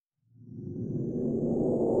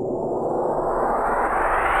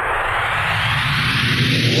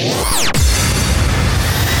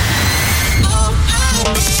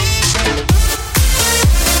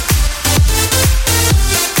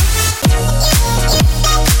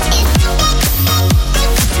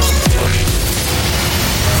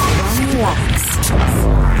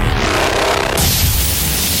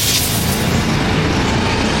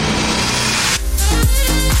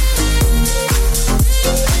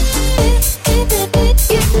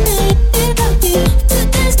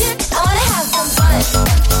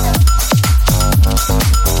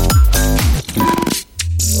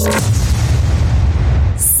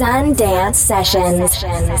Sundance Sessions.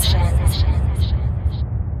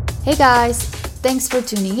 Hey guys, thanks for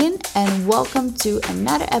tuning in and welcome to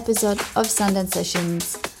another episode of Sundance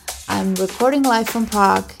Sessions. I'm recording live from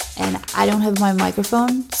Prague and I don't have my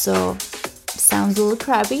microphone, so sounds a little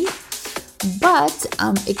crappy. But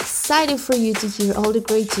I'm excited for you to hear all the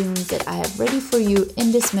great tunes that I have ready for you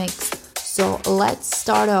in this mix. So let's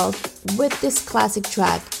start off with this classic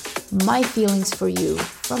track, My Feelings for You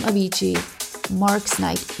from Avicii, Mark's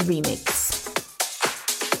Night remix.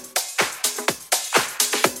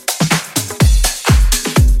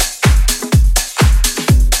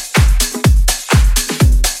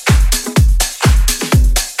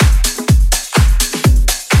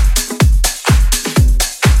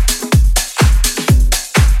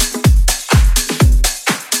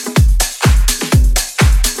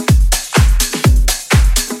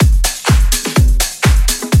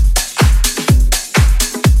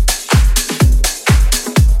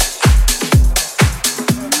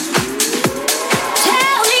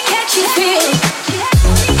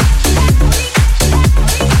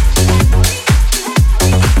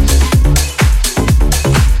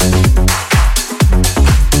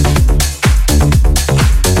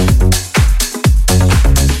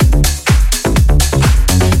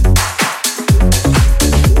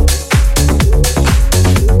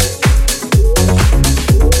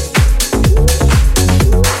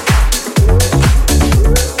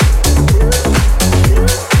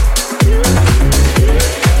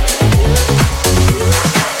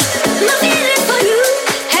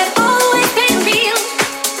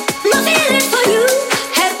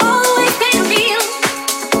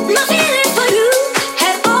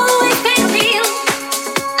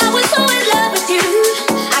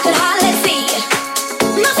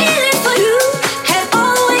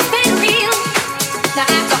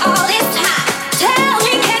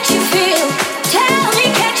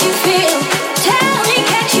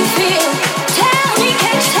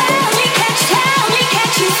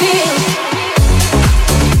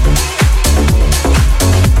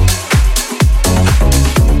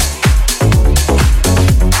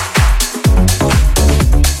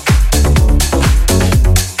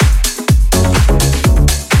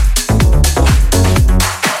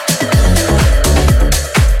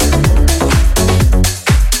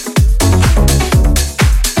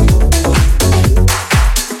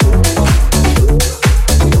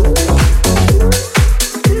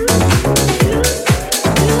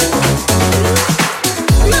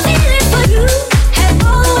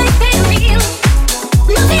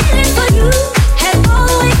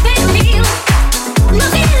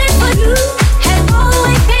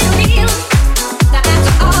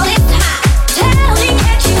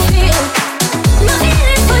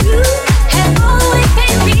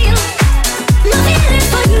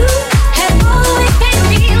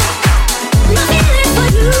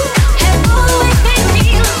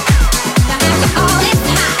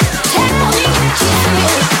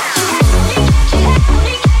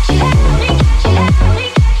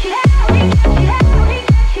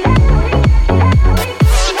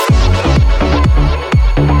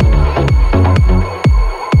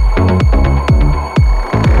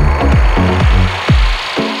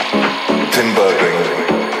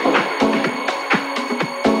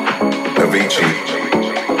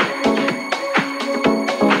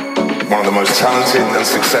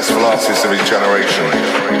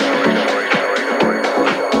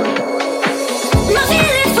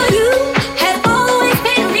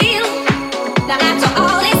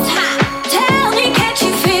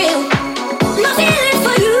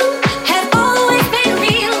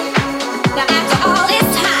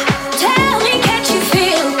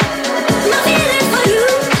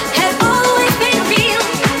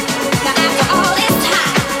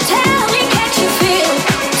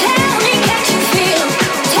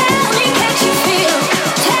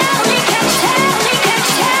 Tell me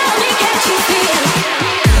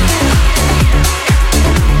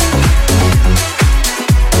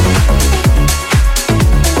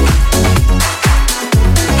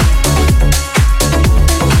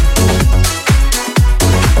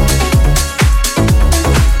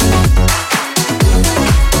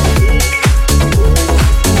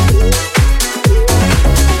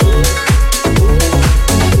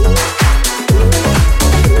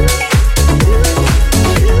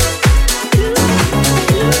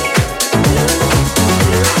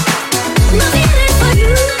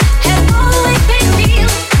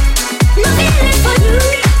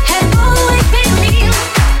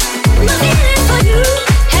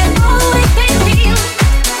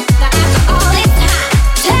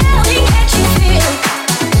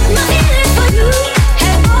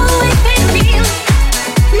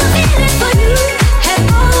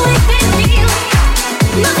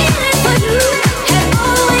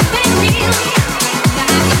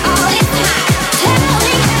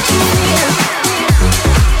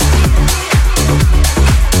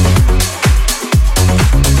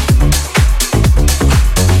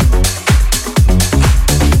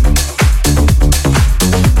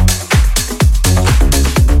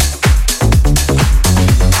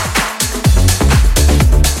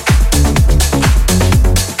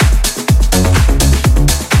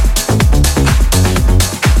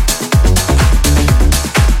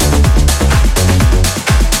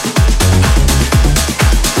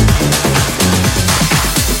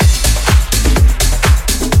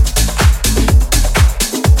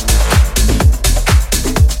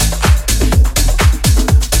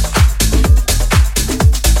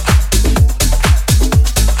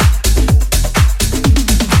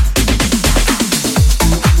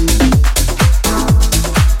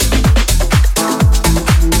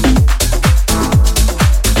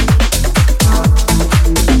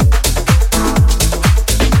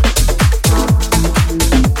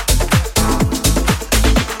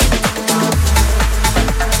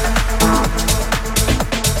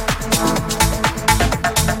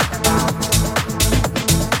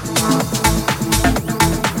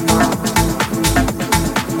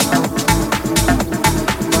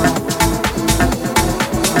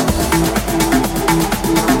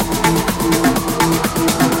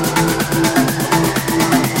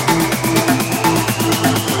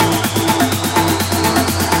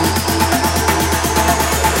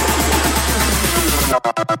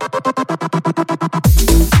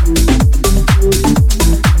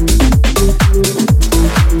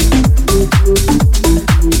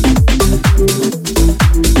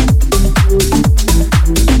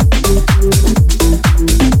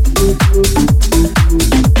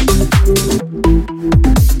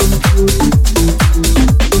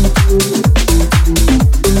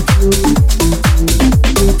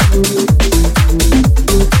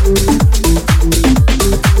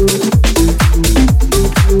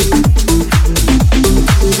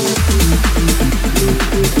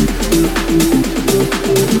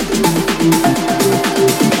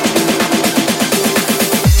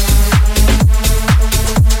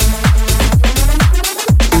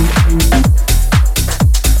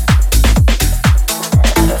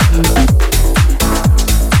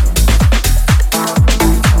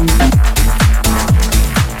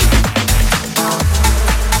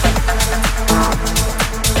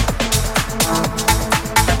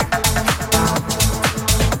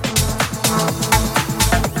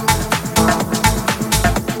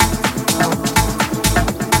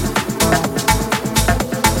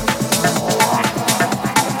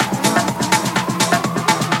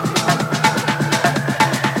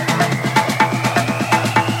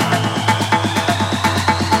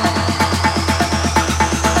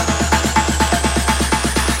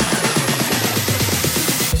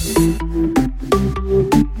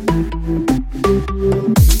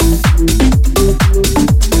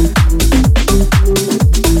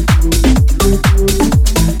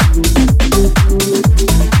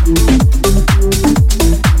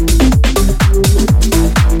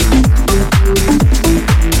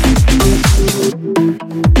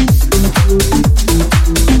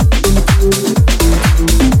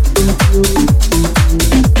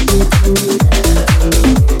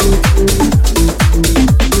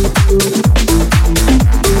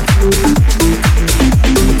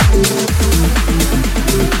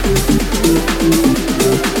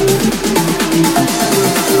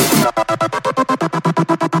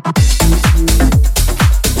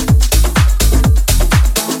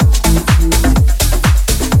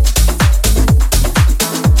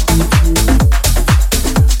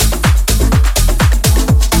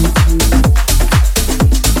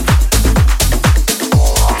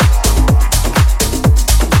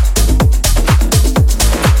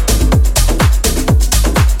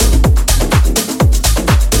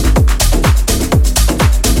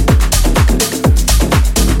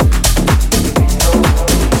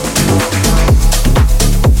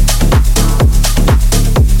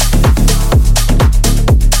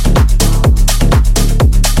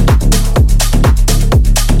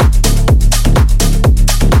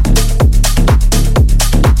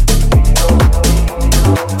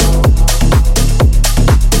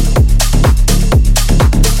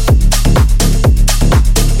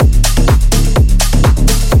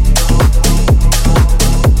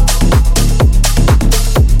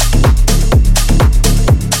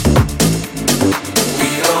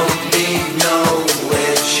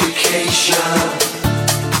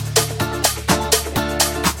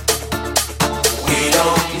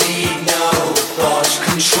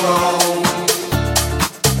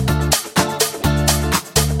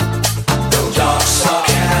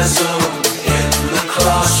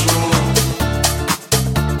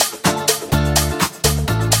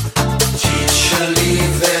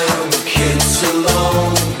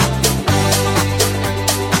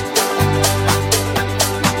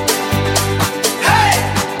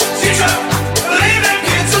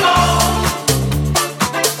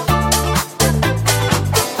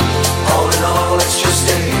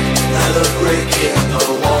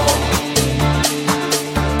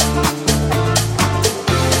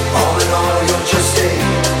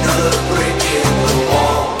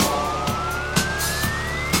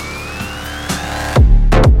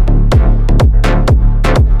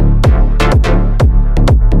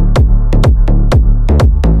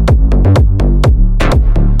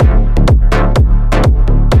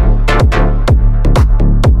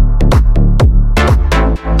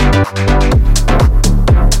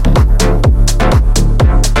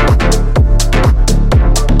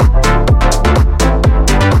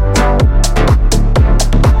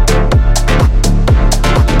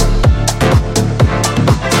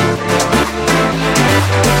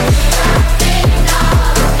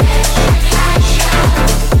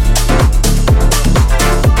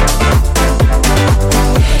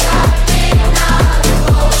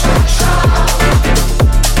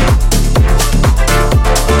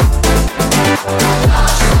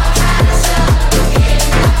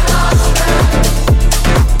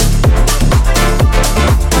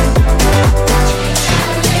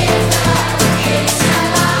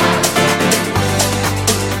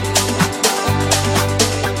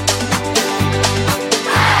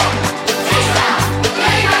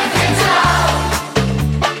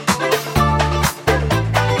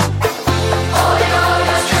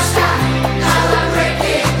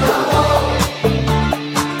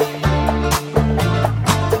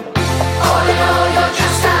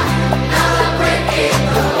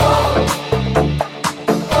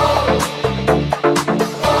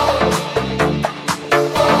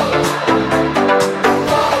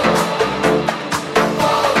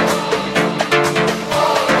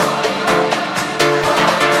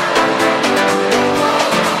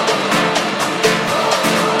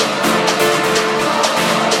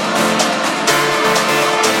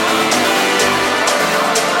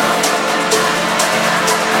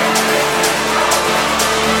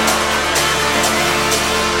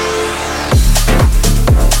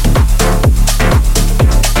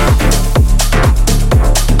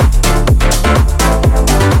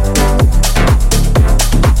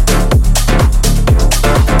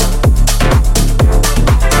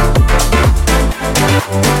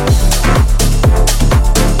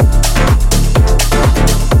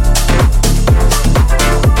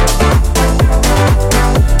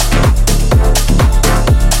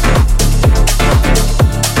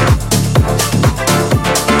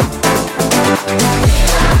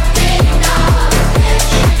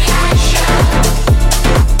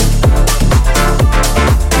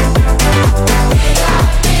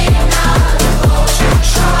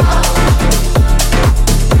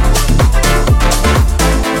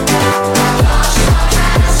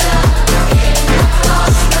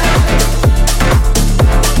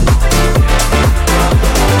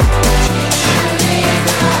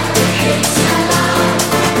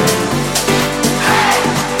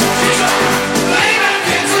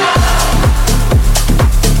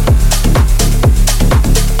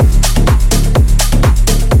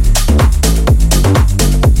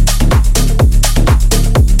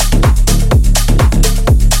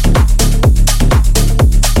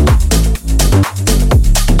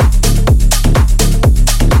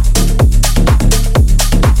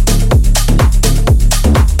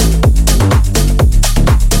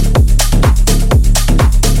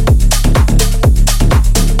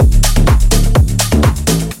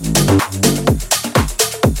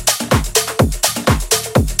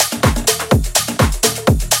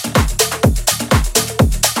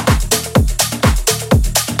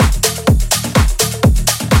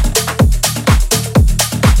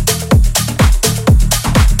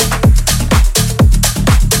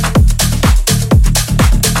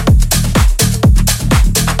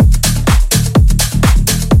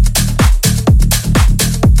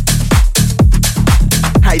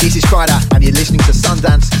This is Friday, and you're listening to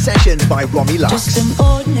Sundance Sessions by Romi Lux. Just an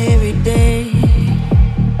ordinary day.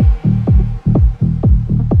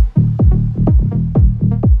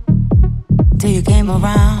 Till you came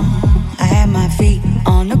around, I had my feet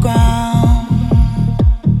on the ground.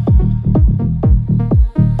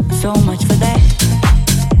 So much for that.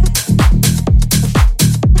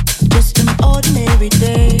 Just an ordinary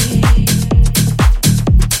day.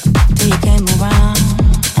 Till you came around,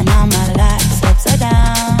 and now my life's upside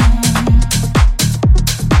down.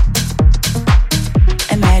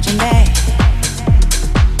 Imagine that.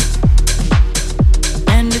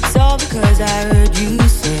 And it's all because I heard you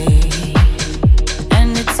say.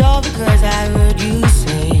 And it's all because I heard you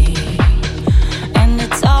say. And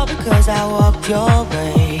it's all because I walked your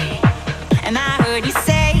way. And I heard you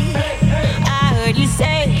say, I heard you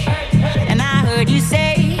say, and I heard you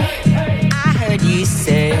say, I heard you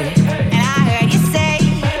say, and I heard you say,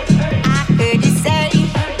 I heard you say,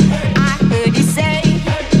 I heard you say,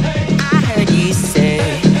 I heard you say,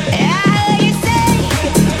 and I heard you say,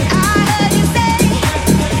 I heard you say,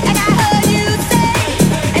 and I heard you say,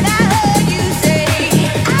 and I heard you say,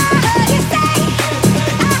 I heard you say,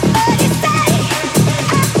 I heard you say, I heard you say,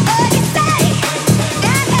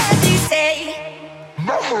 I heard you say.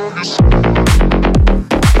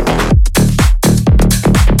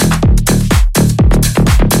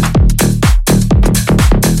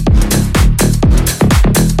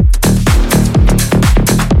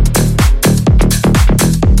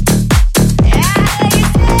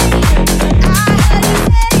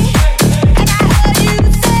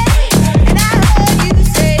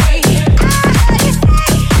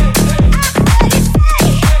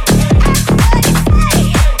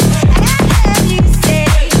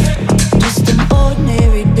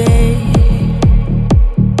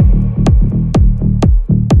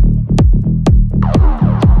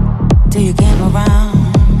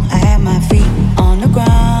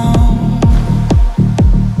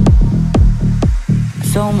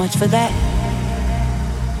 For that,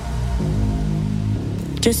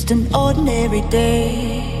 just an ordinary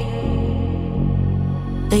day.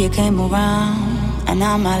 Till you came around, and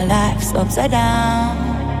now my life's upside down.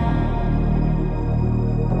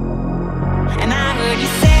 And I heard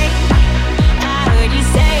you say, I heard you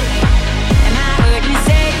say, and I heard you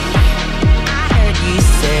say, I heard you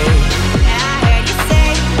say, and I heard you say,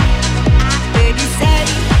 I heard you say,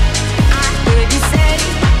 I heard you say,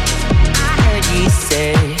 I heard you say.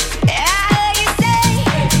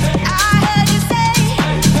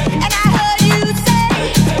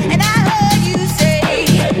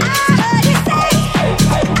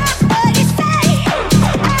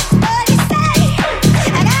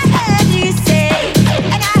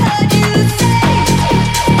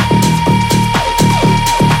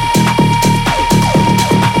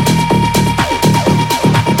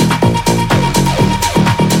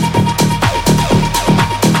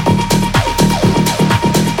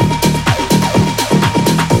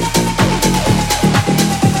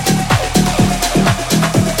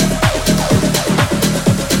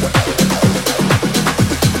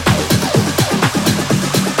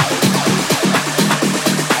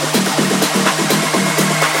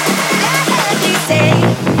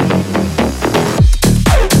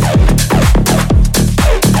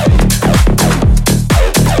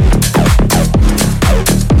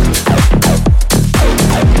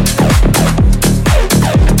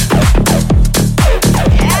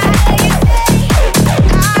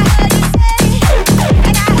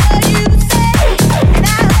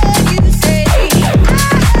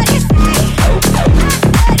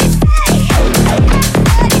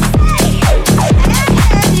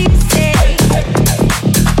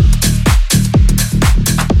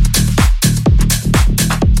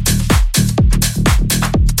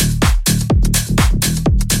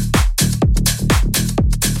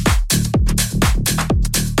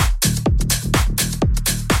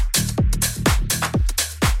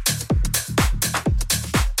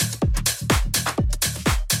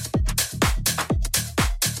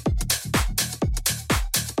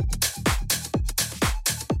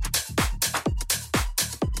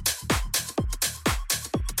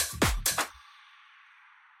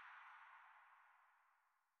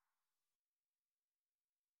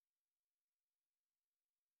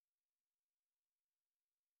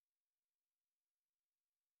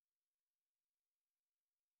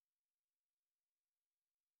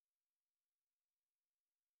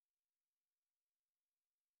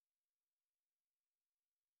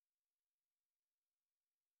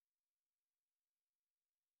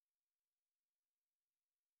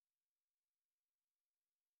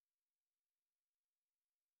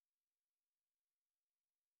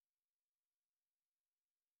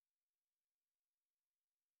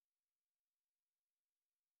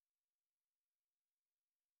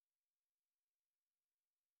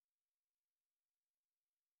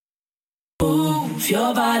 Move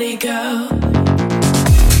your body, girl.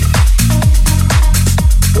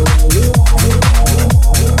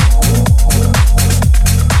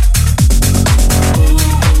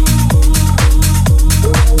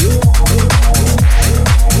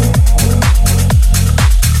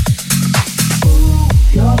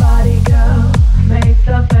 Your body, girl, makes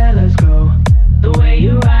the fellas go. The way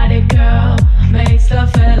you ride it, girl, makes the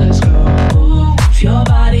fellas go. Move your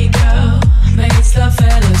body, girl, makes the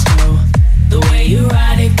fellas go. The way you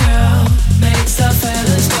ride it, girl, makes the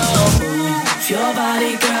fellas go. Move your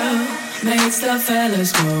body, girl, makes the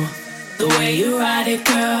fellas go. The way you ride it,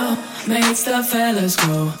 girl, makes the fellas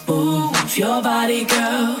go. Move your body,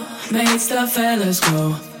 girl, makes the fellas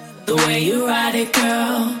go. The way you ride it,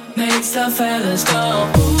 girl, makes the fellas go.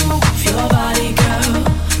 Move your body, girl,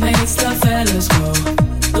 makes the fellas go.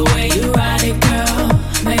 The way you ride it, girl,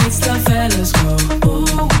 makes the fellas go.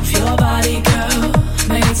 Move your body, girl,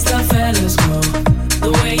 makes the fellas go.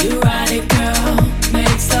 The way you ride it, girl,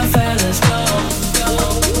 makes the fellas go.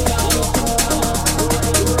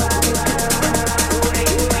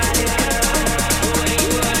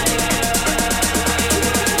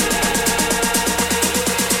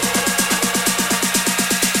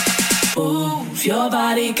 Move your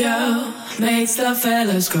body, girl, makes the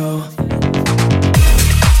fellas go.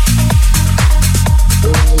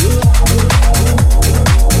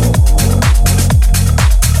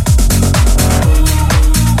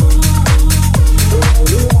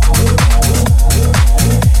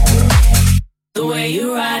 The way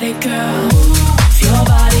you ride it, girl. Move your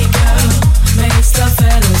body, girl, makes the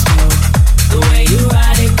fellas go. The way you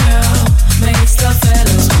ride it, girl, makes the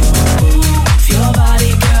fellas go. Move your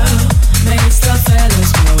body, girl, makes the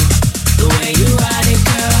fellas go. The way you ride it,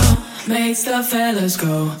 girl, makes the fellas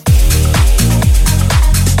go.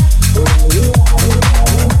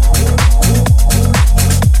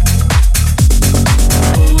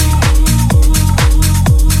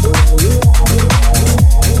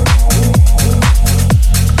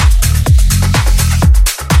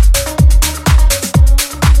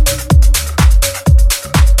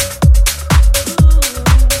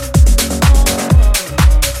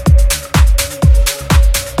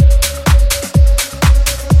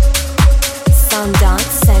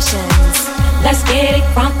 Sundance Sessions. Let's get it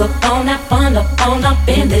crunk up on that fun up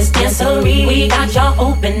in this dancery. We got y'all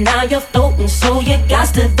open, now you're floating, so you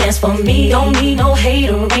got to dance for me. Don't need no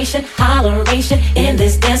hateration, holleration in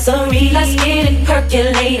this dancery. Let's get it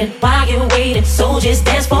percolating while you're waiting, so just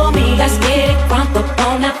dance for me. Let's get it crunk up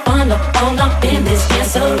on that fun up in this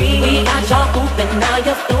dancery. We got y'all open, now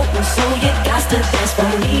you're floating, so you got to dance for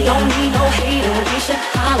me. Don't need no hateration,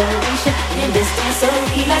 holleration in this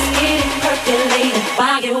dancery. Let's get it percolating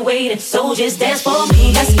while you're waiting, so just dance for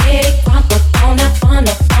me. Let's get it crunk up on that fun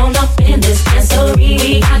up in this dancery.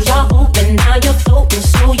 We got y'all open, now you're floating,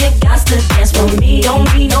 so you got to dance for me. Don't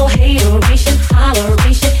need no hateration,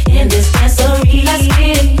 holleration in this dancery. Let's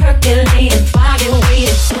get it percolating while you're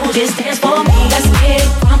waiting, so just dance for me. Let's get it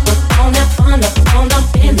crunk up on that fun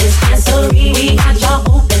up in this dancery. We got y'all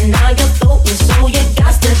open, now you're floating, so you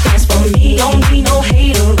got to dance for me. Don't need no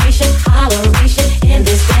hateration, holleration in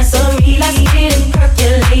this dancery. Let's get it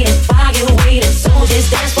percolating while you're waiting, so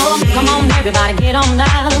just dance for me. Come on, everybody, get on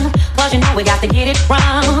now, cause you know we got to get it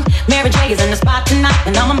wrong. Mary J is in the spot tonight,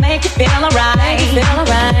 and I'ma make you feel alright.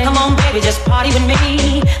 Come on, baby, just party with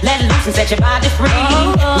me. Let loose and set your body free.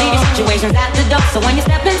 Leave your situations at the door, so when you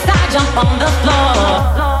step inside, jump on the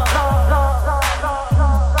floor.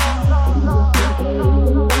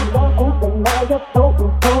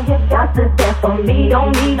 Got to dance for me.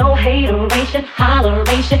 Don't need no hateration,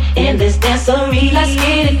 holleration in this dancery. Let's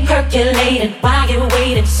get it percolating while you're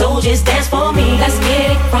waiting, so just dance for me. Let's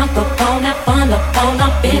get it crunk up on that fun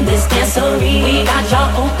up in this dancery. We got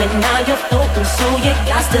y'all open, now you're floating, so you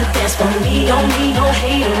got to dance for me. Don't need no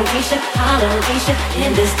hateration, holleration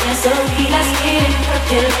in this dancery. Let's get it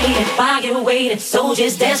percolating while you're waiting, so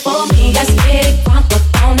just dance for me. Let's get it crunk up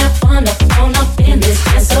on that fun up in this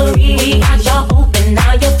dancery. We got y'all open,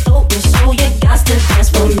 now you're floating, so you got to dance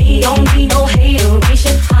for me. Don't need no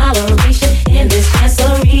hateration, holleration in this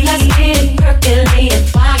dancery. Let's get it percolating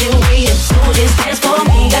while you're waiting, so just dance for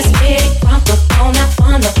me. Let's get it crunk up on that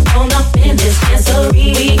fun up in this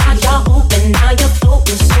dancery. We got y'all open, now you're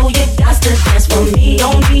floating, so you got to dance for me.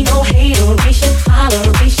 Don't need no hateration,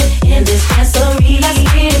 holleration in this dancery. Let's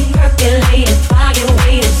get it percolating while you're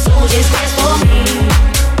waiting, so just dance for me.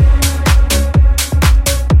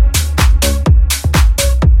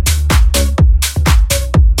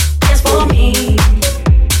 Dance for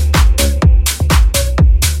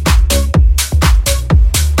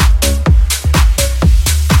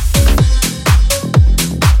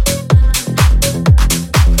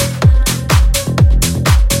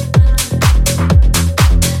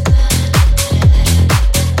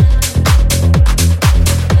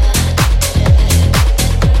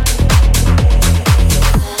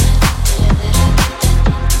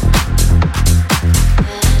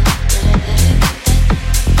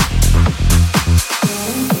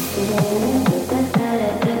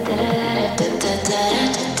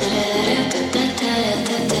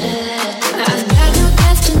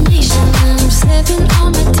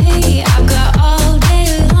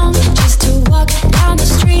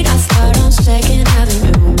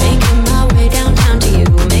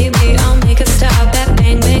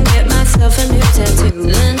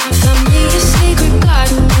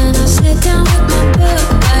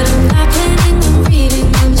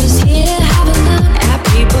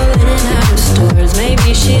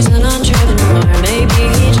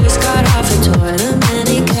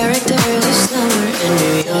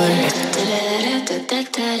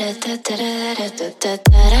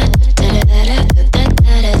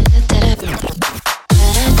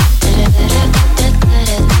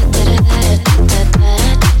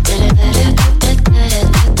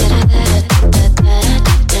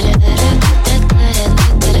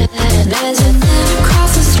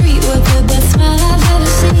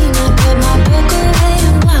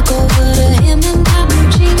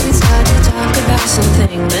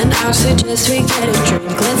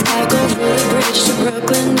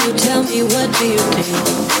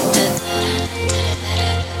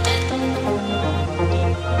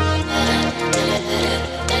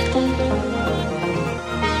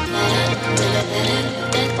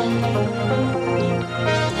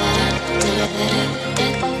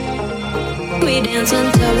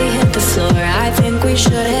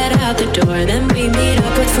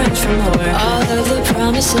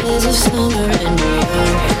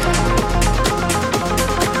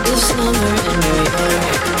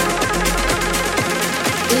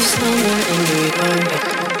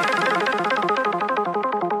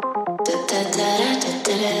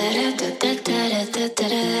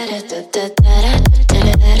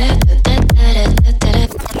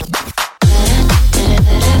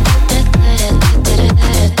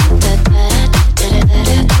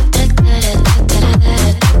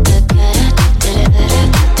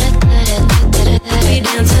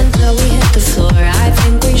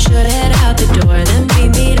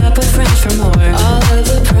All of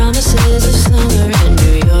the promises of summer in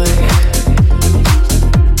New York.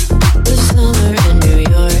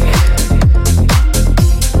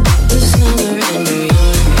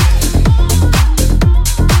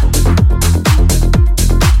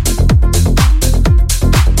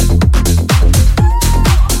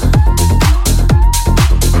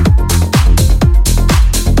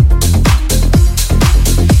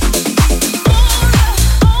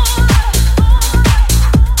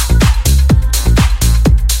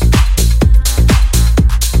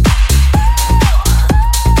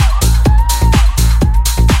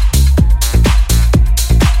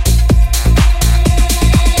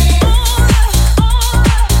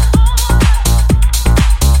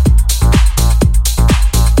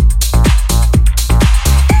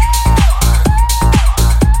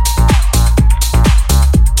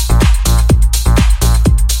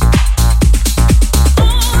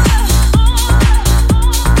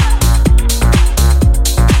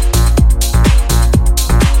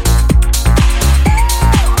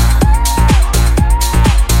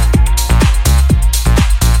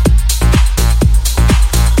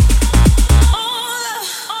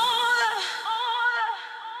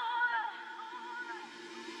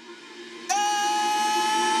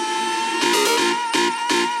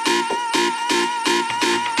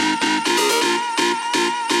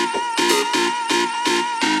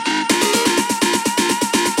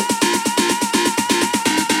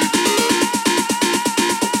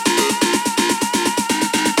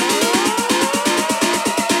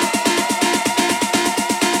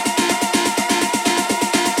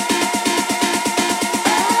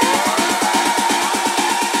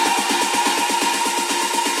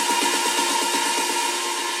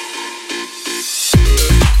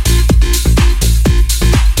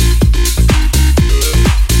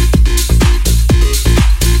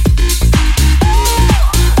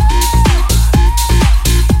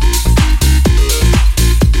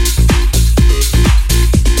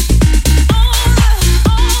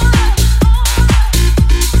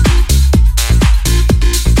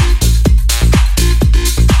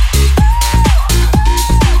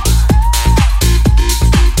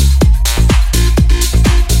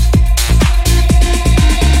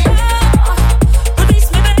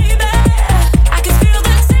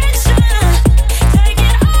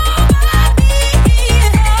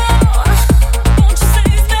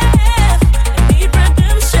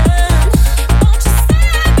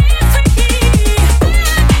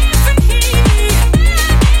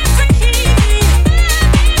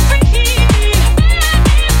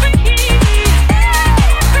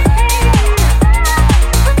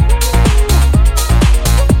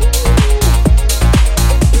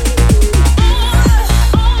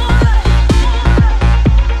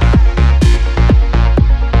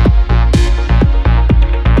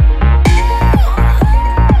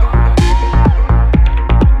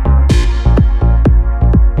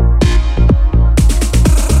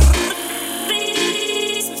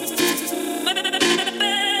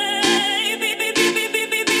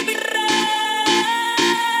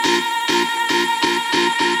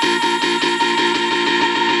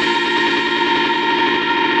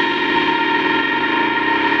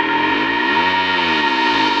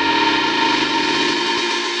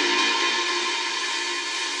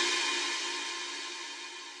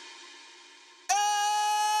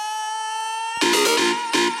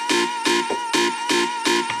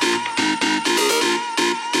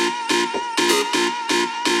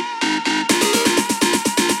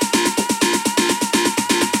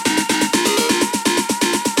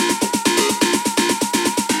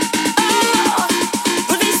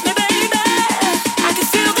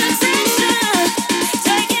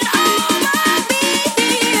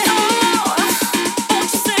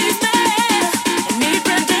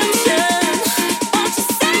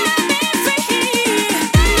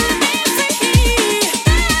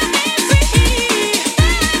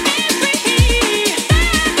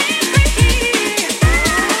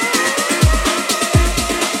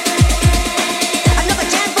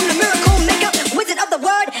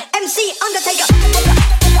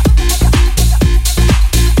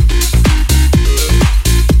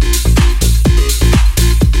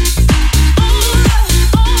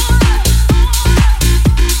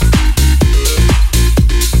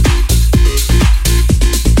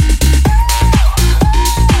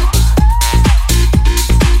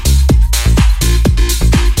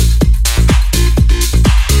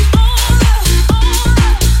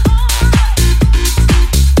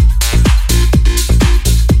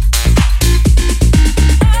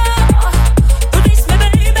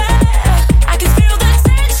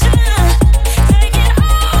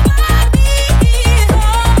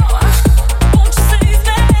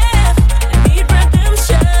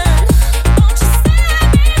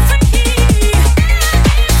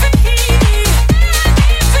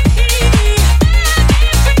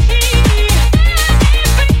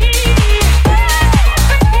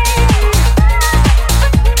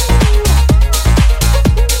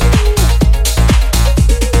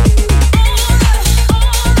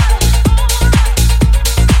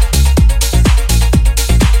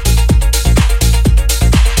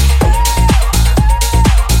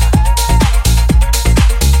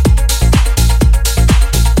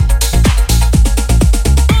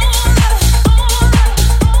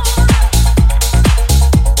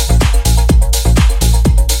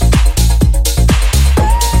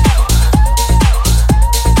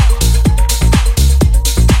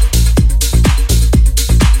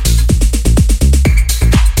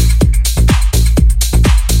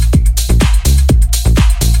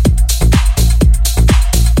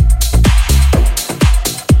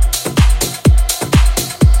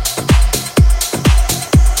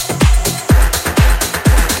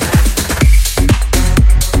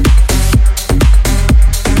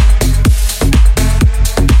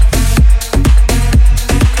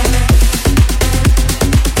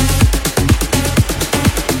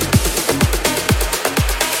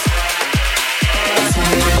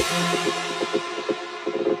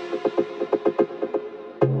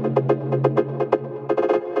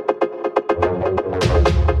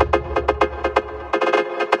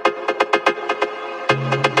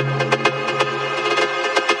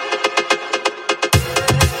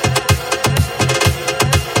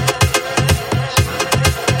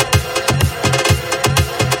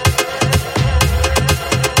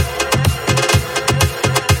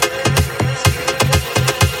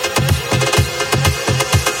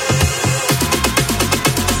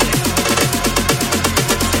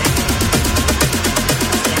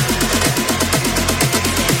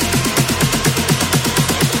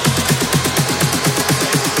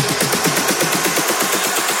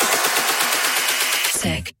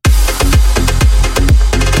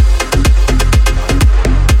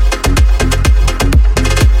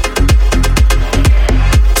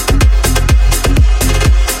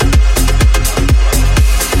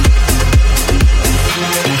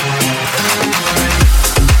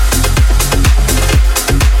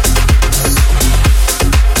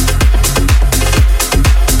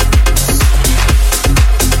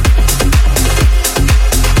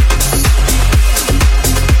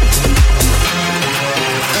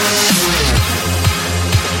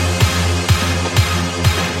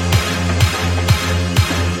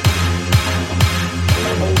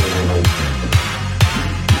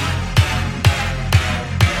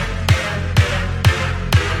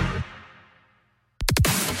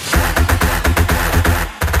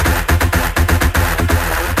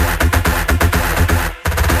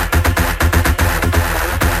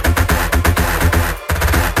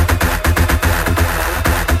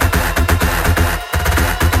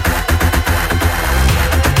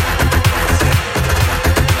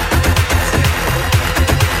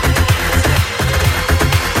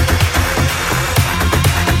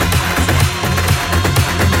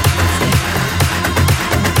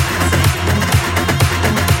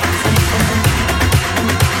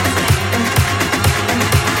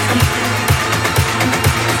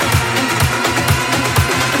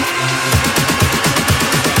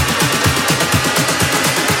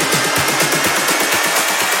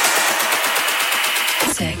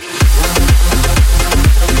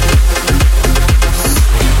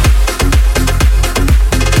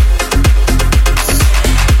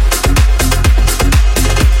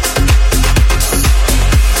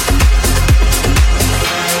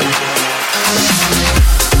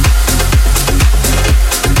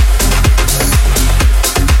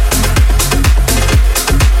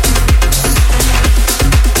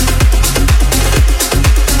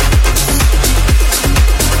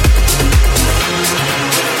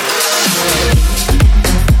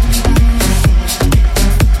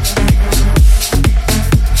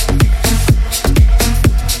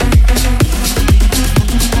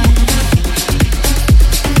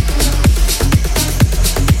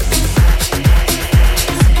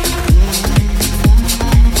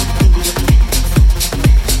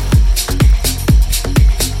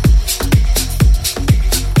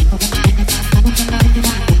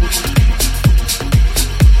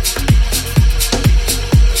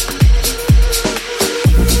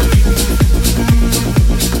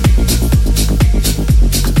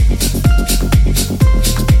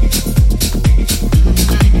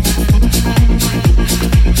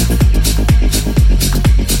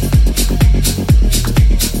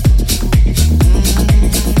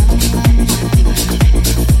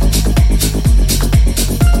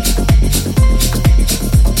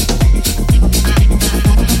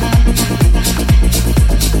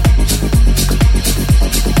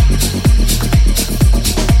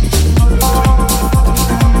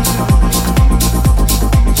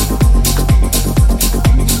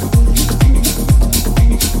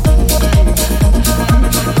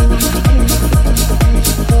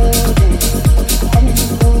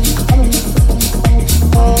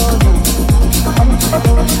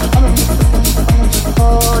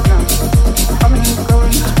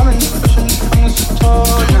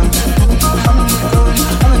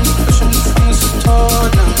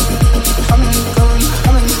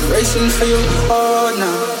 feel hard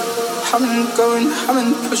now. I've been going, I've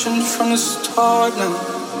been pushing from the start now.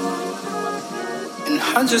 And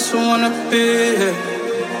I just wanna be here.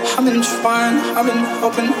 I've been trying, I've been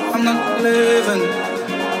hoping I'm not living.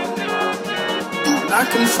 And I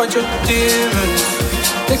can fight your demons.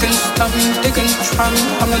 They can stop me, they can try me,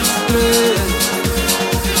 I'm not fleeing.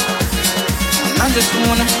 And I just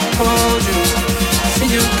wanna hold you.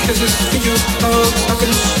 Feel you kisses, feel you hugs, I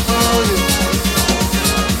can show you.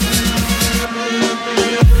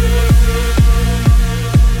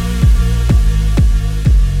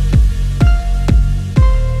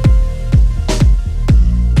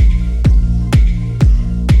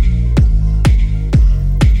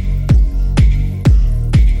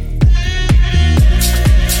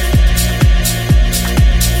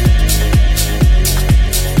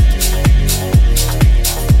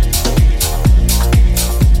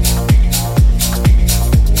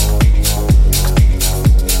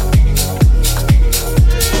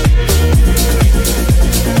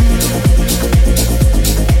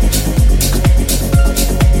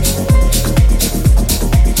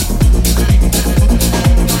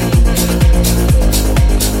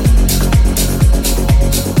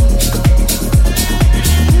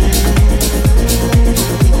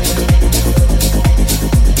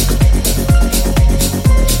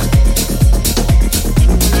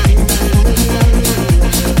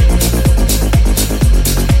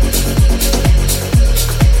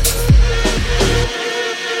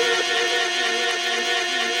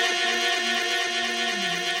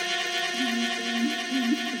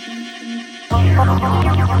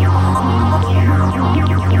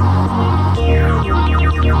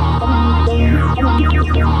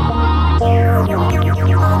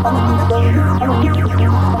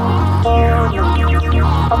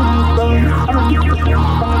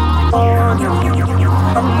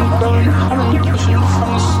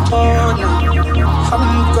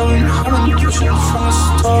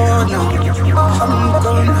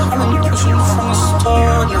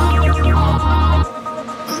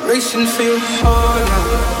 Racing for your heart now.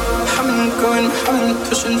 I've been going, I've been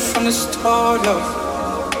pushing from the start, love.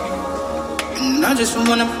 And I just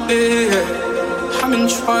wanna be here. I've been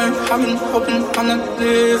trying, I've been hoping I'm not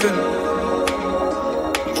living.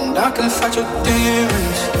 And I can fight your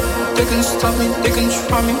demons. They can stop me, they can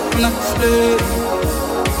try me, I'm not fleeing.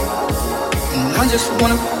 And I just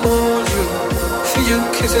wanna hold you. Feel your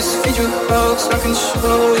kisses, feel your hugs, I can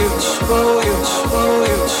show you, show you, show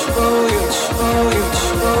you, show you, show you,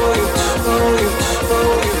 show you, show you, show you, show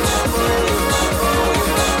you.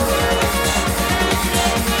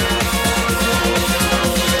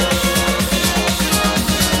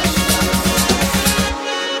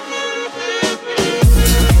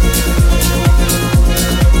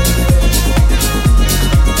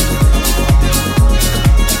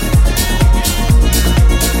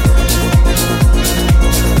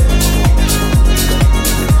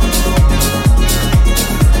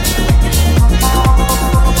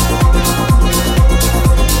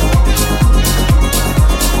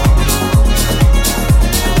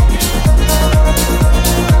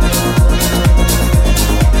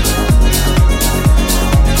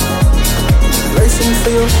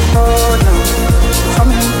 Feel hard now. I've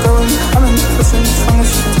been going, I've been pushing from the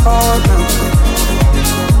start now.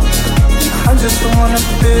 I just wanna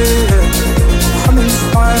be here. I've been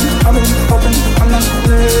trying, I've been hoping I'm not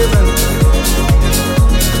living.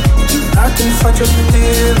 I can fight your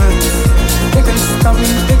demons. They can stop me,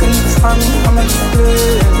 they can try me, I'm not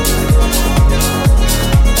fleeing.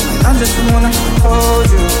 I just wanna hold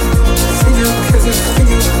you. Feel your kisses, feel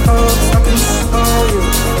your hugs, I can show you.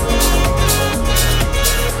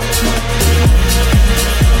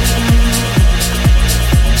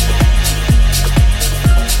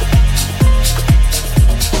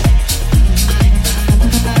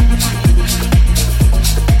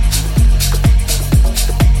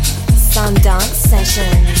 Sundance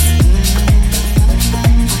Sessions.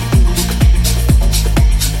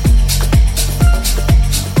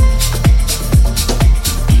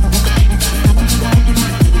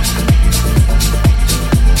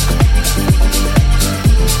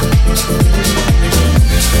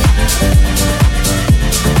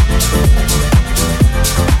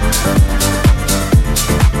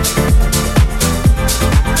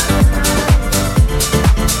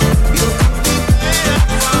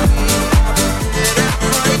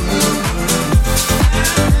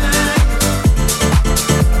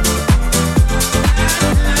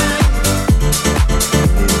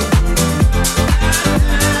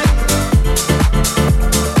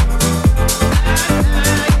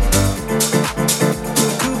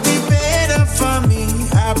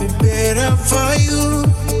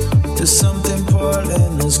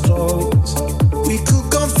 letting us close. We could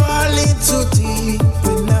go falling too deep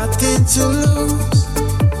with nothing to lose,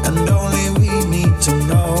 and only we need to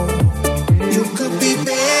know. You could be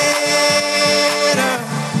better.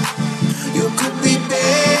 You could be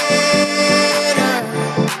better.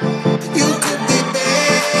 You could be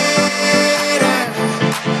better.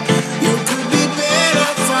 You could be better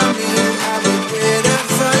for me. I'll be better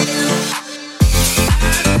for you.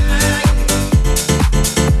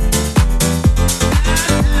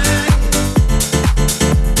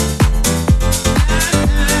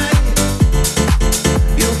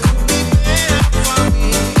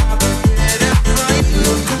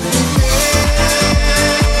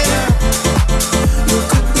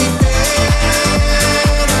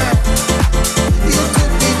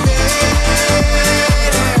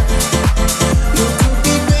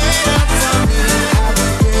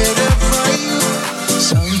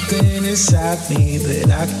 Inside me that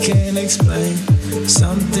I can't explain.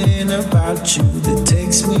 Something about you that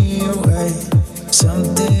takes me away.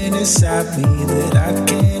 Something inside me that I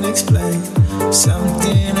can't explain.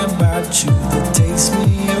 Something about you that takes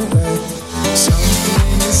me away.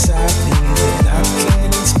 Something inside me that I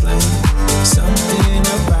can't explain. Something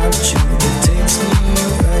about you that takes me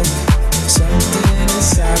away. Something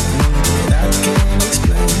inside me that I can't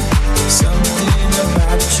explain. Something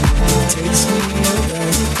about you that takes me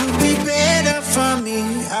away. Be better for me,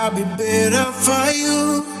 I'll be better for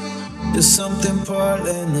you. There's something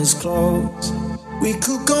pulling us close. We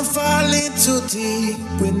could go falling too deep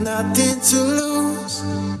with nothing to lose,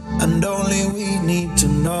 and only we need to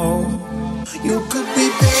know. You could be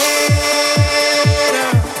better.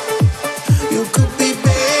 You could be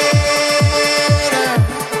better.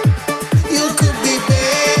 You could be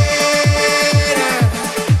better.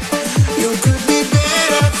 You could be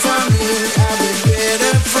better for me, I'll be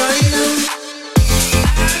better for you.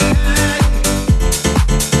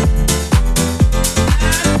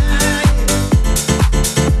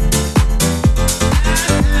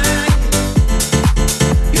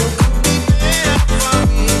 You could be better for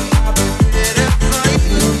me, I'll be better for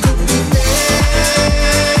you. You could be better.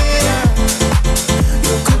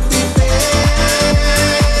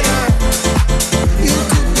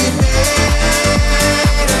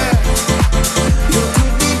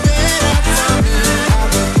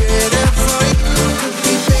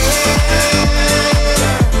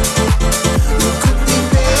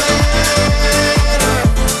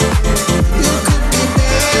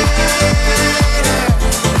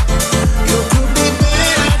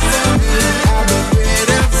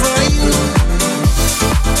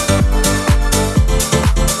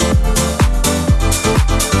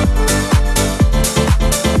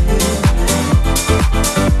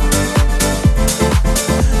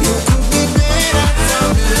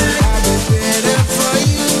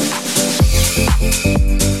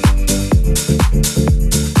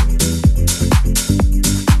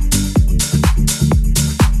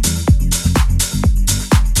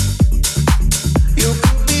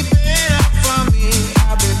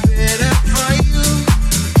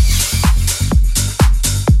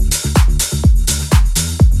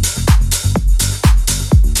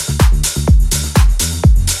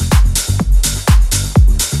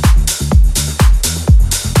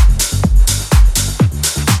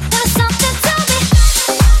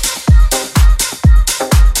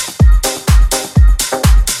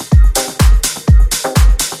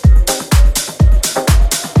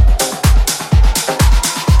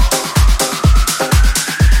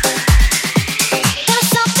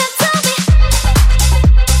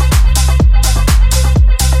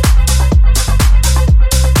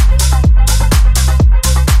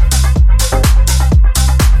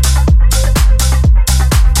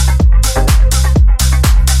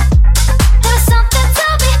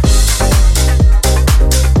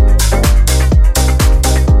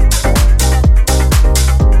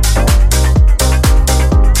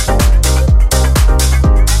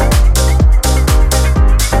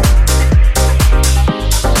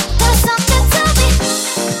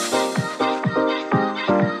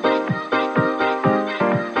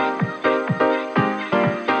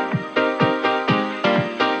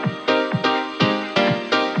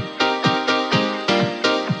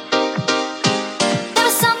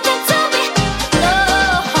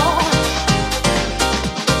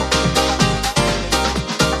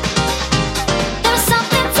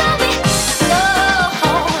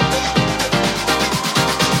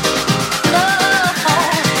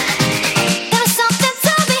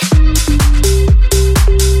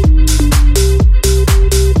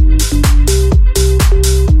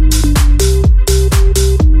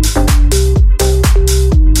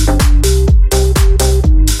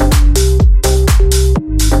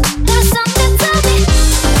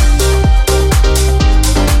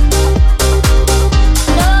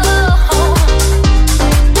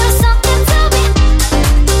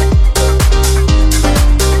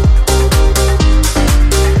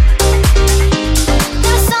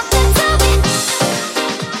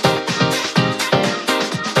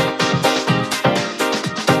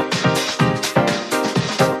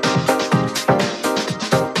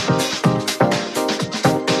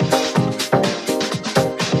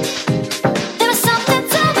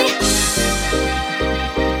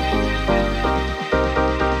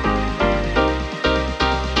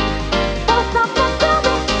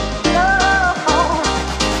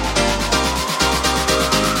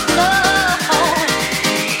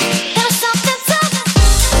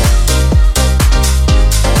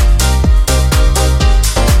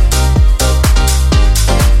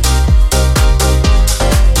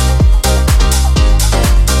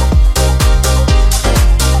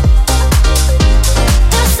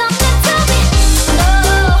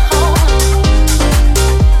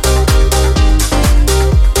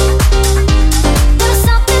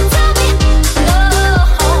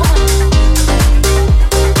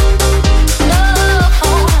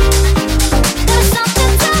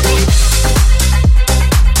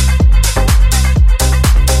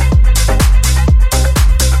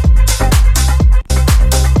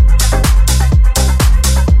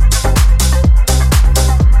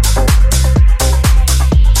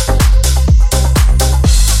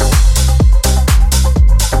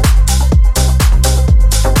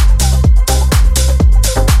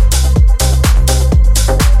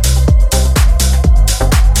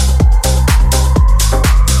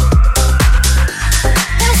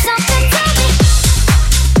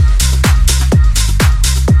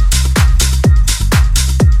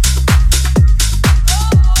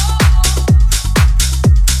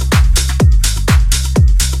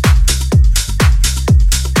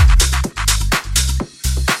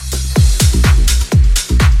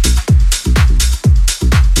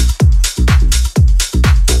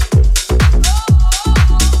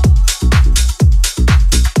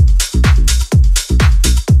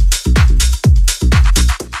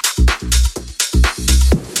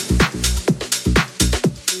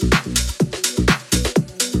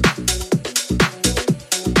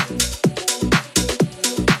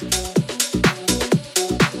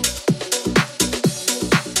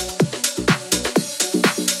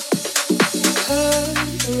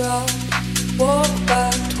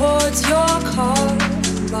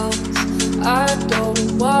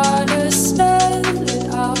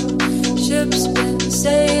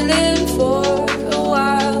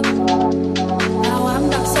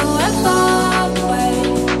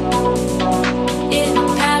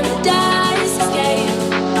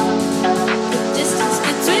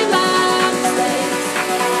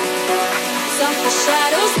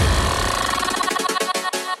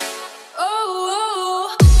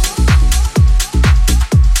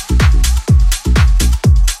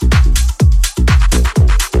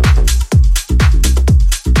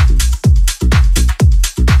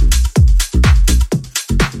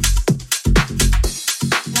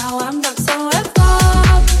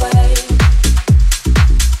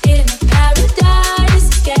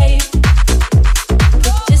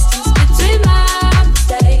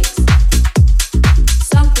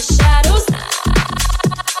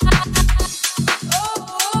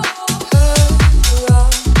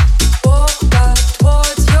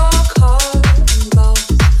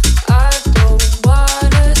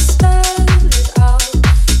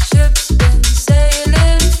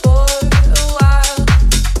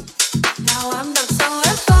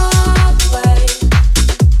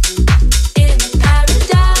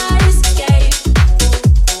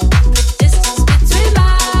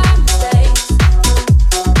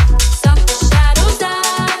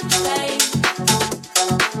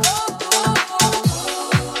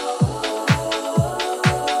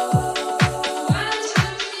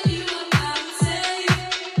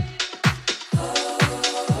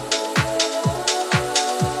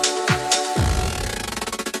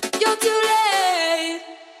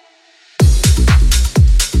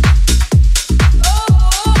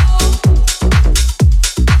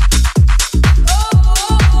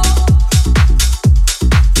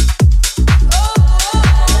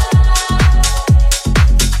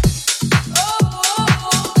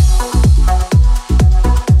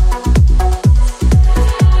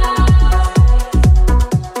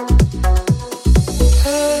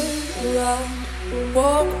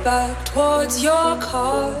 back towards your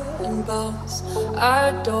car and bounce.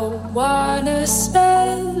 I don't wanna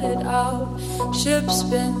spell it out. Ship's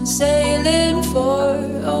been sailing for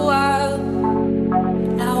a while.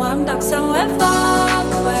 Now I'm stuck somewhere far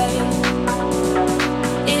away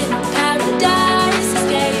in a paradise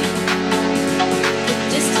escape. The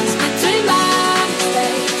distance between my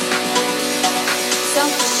legs,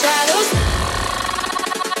 selfish shadows.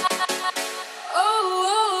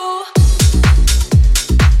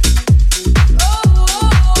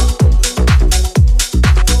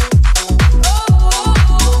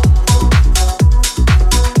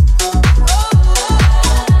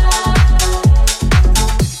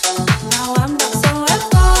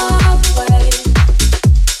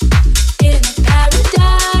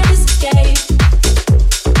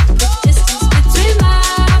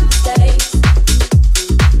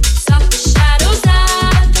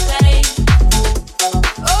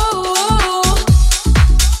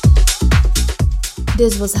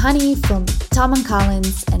 This was Honey from Tom and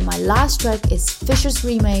Collins, and my last track is Fisher's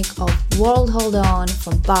remake of World Hold On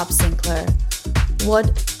from Bob Sinclair. What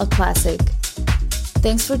a classic.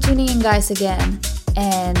 Thanks for tuning in, guys, again,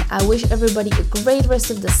 and I wish everybody a great rest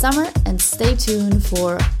of the summer, and stay tuned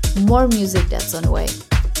for more music that's on the way.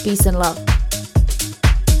 Peace and love.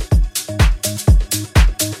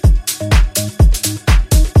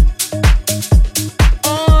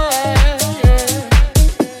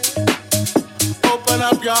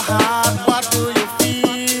 Up your heart, what do you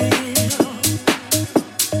feel?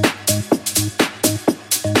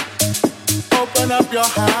 Open up your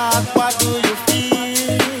heart, what do you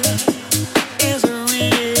feel? Is it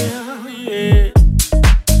real? Yeah.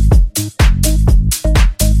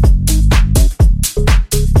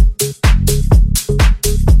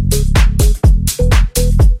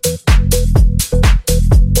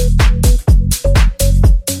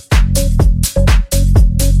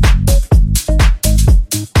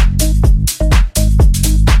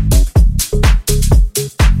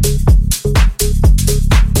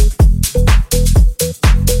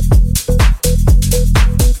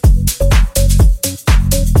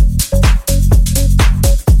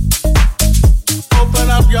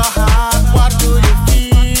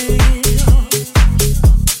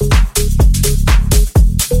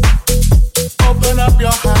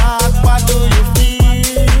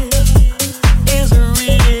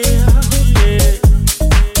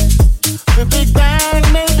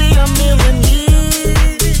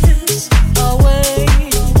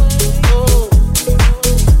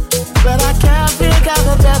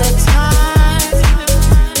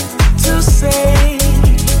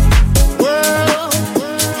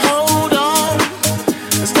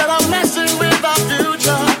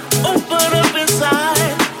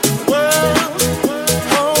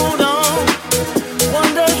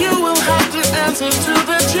 To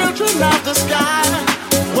the children of the sky.